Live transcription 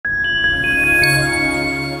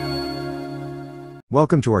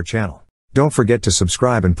Welcome to our channel. Don't forget to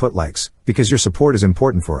subscribe and put likes, because your support is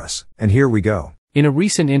important for us. And here we go. In a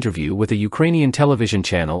recent interview with a Ukrainian television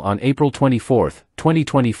channel on April 24,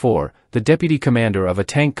 2024, the deputy commander of a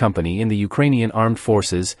tank company in the Ukrainian Armed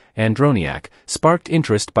Forces, Andronyak, sparked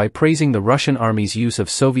interest by praising the Russian army's use of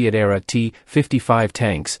Soviet-era T-55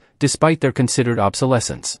 tanks, despite their considered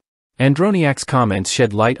obsolescence. Andronyak's comments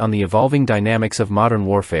shed light on the evolving dynamics of modern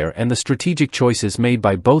warfare and the strategic choices made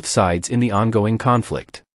by both sides in the ongoing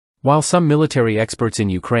conflict. While some military experts in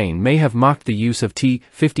Ukraine may have mocked the use of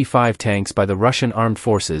T-55 tanks by the Russian armed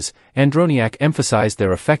forces, Andronyak emphasized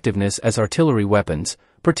their effectiveness as artillery weapons,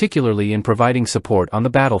 particularly in providing support on the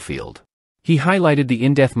battlefield. He highlighted the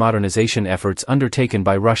in-depth modernization efforts undertaken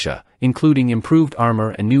by Russia, including improved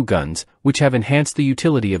armor and new guns, which have enhanced the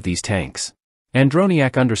utility of these tanks.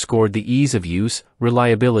 Andronyak underscored the ease of use,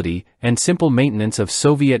 reliability, and simple maintenance of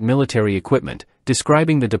Soviet military equipment,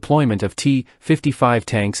 describing the deployment of T-55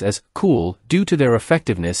 tanks as cool due to their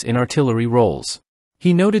effectiveness in artillery roles.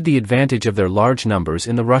 He noted the advantage of their large numbers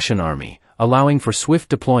in the Russian army, allowing for swift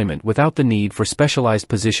deployment without the need for specialized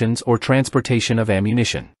positions or transportation of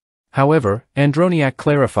ammunition. However, Andronyak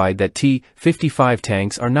clarified that T-55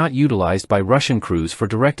 tanks are not utilized by Russian crews for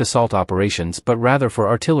direct assault operations but rather for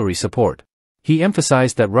artillery support. He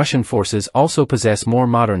emphasized that Russian forces also possess more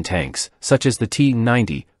modern tanks, such as the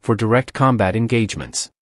T-90, for direct combat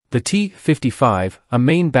engagements. The T-55, a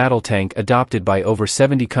main battle tank adopted by over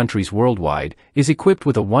 70 countries worldwide, is equipped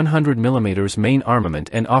with a 100mm main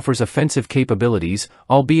armament and offers offensive capabilities,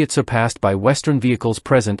 albeit surpassed by Western vehicles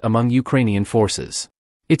present among Ukrainian forces.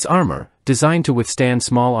 Its armor, designed to withstand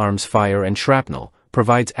small arms fire and shrapnel,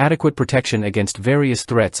 provides adequate protection against various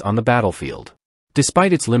threats on the battlefield.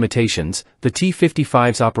 Despite its limitations, the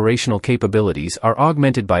T-55's operational capabilities are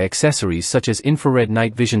augmented by accessories such as infrared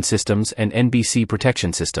night vision systems and NBC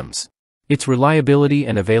protection systems. Its reliability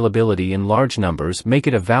and availability in large numbers make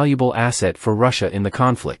it a valuable asset for Russia in the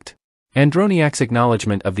conflict. Andronyak's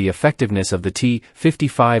acknowledgement of the effectiveness of the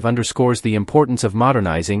T-55 underscores the importance of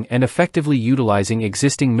modernizing and effectively utilizing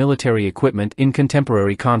existing military equipment in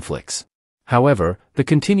contemporary conflicts. However, the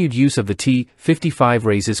continued use of the T-55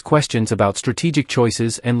 raises questions about strategic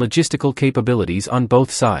choices and logistical capabilities on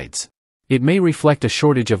both sides. It may reflect a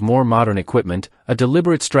shortage of more modern equipment, a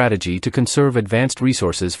deliberate strategy to conserve advanced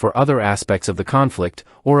resources for other aspects of the conflict,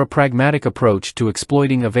 or a pragmatic approach to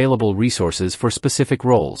exploiting available resources for specific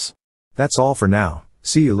roles. That's all for now.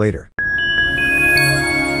 See you later.